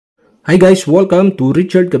Hi guys, welcome to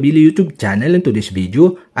Richard Cabile YouTube channel. In today's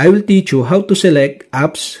video, I will teach you how to select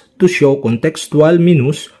apps to show contextual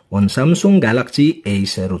menus on Samsung Galaxy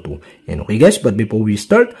A02. And okay guys, but before we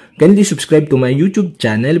start, kindly subscribe to my YouTube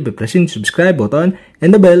channel by pressing the subscribe button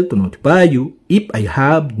and the bell to notify you if I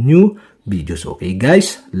have new videos. Okay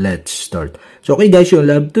guys, let's start. So okay guys, all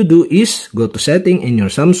you have to do is go to setting in your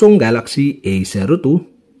Samsung Galaxy A02.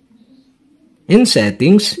 In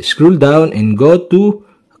settings, scroll down and go to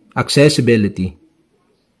accessibility.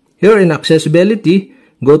 Here in accessibility,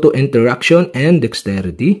 go to interaction and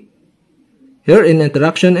dexterity. Here in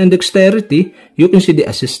interaction and dexterity, you can see the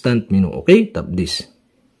assistant menu. Okay, tap this.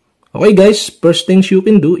 Okay guys, first things you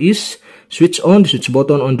can do is switch on the switch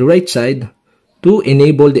button on the right side to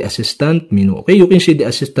enable the assistant menu. Okay, you can see the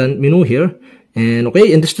assistant menu here. And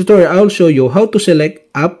okay, in this tutorial, I'll show you how to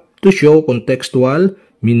select app to show contextual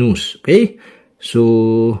menus. Okay,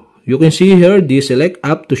 so you can see here the select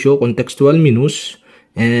app to show contextual menus,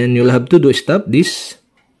 and you'll have to do is tap this.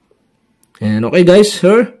 And okay guys,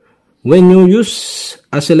 here when you use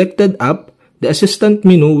a selected app, the assistant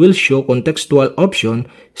menu will show contextual option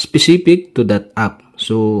specific to that app.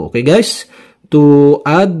 So okay guys, to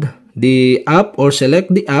add the app or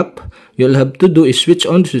select the app, you'll have to do is switch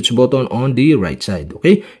on the switch button on the right side.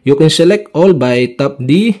 Okay, you can select all by tap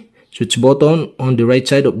the switch button on the right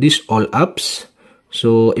side of this all apps.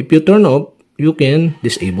 So if you turn off, you can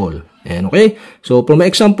disable. And okay, so for my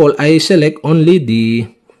example, I select only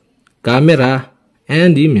the camera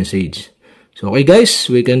and the message. So okay guys,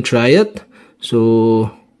 we can try it. So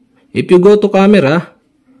if you go to camera,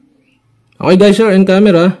 okay guys, here in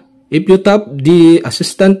camera, if you tap the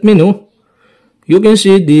assistant menu, you can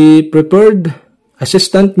see the prepared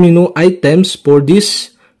assistant menu items for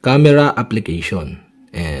this camera application.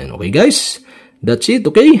 And okay guys, that's it.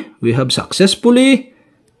 Okay, we have successfully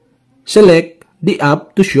select the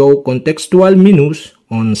app to show contextual menus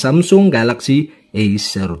on Samsung Galaxy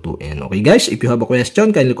A02. And okay guys, if you have a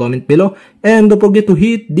question, kindly comment below. And don't forget to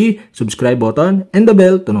hit the subscribe button and the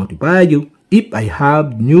bell to notify you if I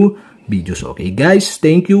have new videos. Okay guys,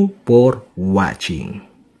 thank you for watching.